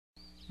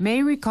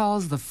May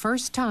recalls the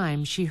first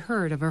time she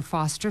heard of her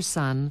foster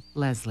son,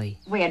 Leslie.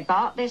 We had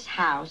bought this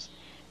house,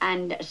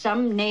 and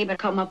some neighbor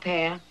come up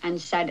here and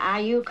said,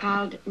 "Are you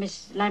called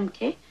Miss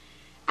Lemke?"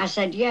 I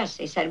said, "Yes."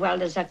 He said, "Well,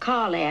 there's a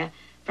call here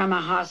from a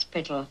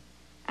hospital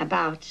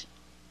about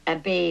a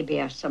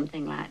baby or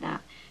something like that."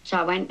 So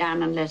I went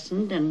down and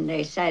listened, and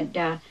they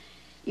said,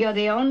 "You're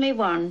the only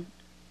one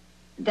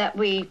that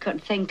we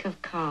could think of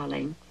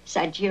calling."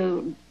 Said,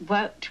 "You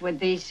worked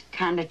with these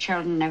kind of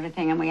children and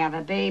everything, and we have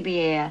a baby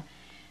here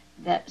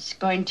that's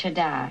going to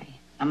die."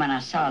 And when I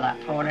saw that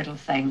poor little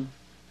thing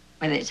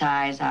with its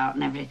eyes out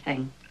and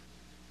everything,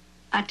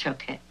 I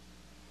took it.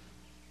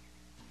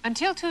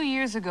 Until 2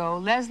 years ago,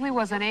 Leslie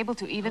was unable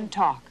to even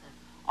talk.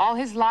 All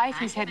his life,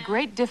 he's had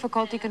great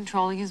difficulty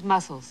controlling his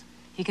muscles.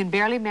 He can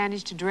barely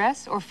manage to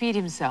dress or feed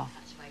himself.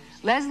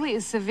 Leslie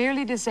is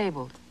severely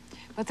disabled,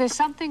 but there's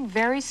something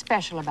very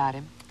special about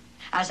him.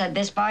 I said,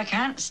 "This boy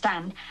can't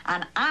stand,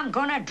 and I'm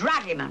going to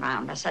drag him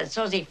around." I said,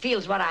 "so he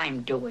feels what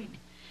I'm doing."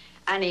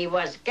 And he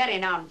was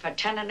getting on for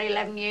 10 and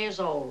 11 years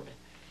old.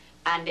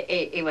 And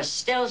he was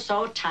still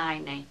so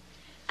tiny.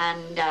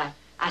 And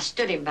I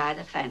stood him by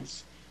the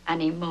fence, and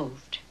he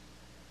moved.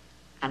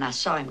 And I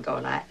saw him go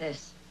like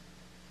this.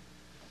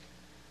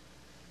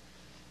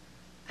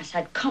 I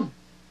said, "Come.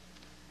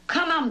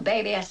 Come on,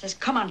 baby." I says,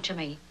 "Come on to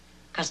me."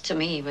 Because to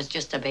me, he was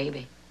just a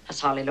baby.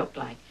 That's all he looked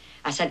like.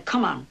 I said,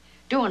 "Come on,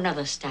 do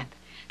another step.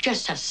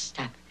 Just a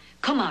step.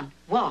 Come on,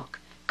 walk.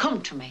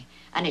 Come to me."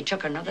 And he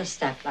took another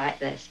step like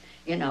this,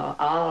 you know,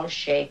 all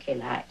shaky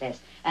like this.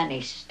 And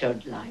he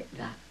stood like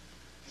that.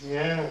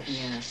 Yes.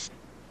 Yes.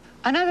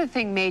 Another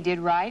thing May did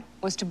right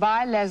was to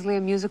buy Leslie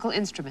a musical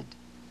instrument.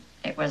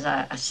 It was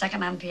a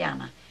second-hand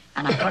piano,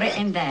 and I put it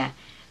in there.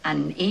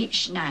 And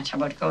each night I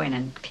would go in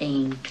and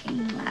ping,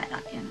 ping, like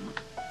that, you know.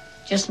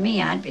 Just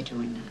me, I'd be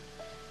doing that.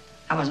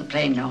 I wasn't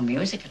playing no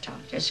music at all,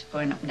 just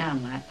going up and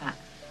down like that.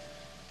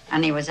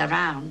 And he was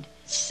around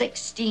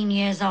 16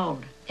 years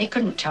old. He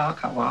couldn't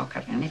talk or walk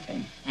or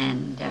anything.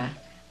 And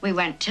we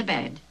went to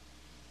bed,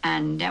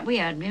 and we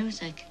heard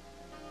music.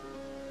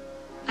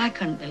 I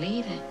couldn't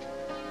believe it.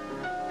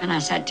 And I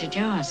said to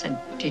Joe, I said,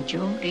 "Did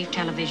you leave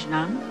television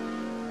on?"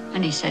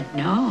 And he said,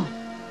 "No."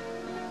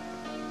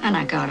 And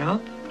I got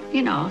up,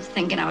 you know,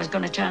 thinking I was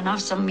going to turn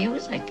off some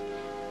music.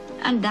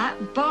 And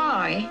that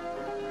boy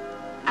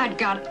had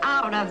got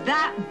out of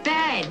that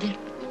bed.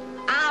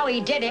 How he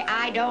did it,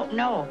 I don't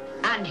know.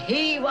 And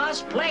he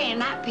was playing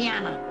that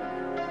piano.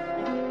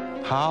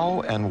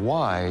 How and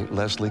why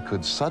Leslie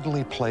could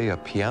suddenly play a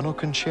piano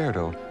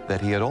concerto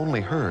that he had only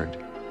heard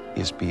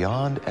is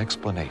beyond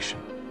explanation.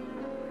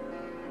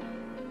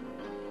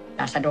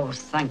 I said, "Oh,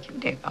 thank you,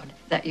 dear God,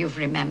 that you've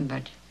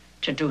remembered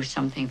to do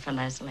something for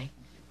Leslie."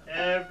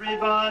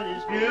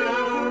 Everybody's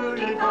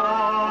beautiful.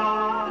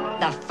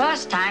 The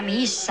first time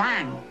he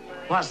sang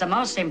was the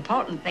most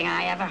important thing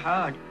I ever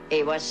heard.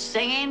 He was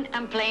singing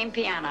and playing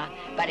piano,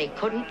 but he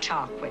couldn't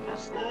talk with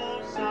us.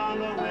 Oh,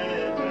 summer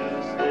wind.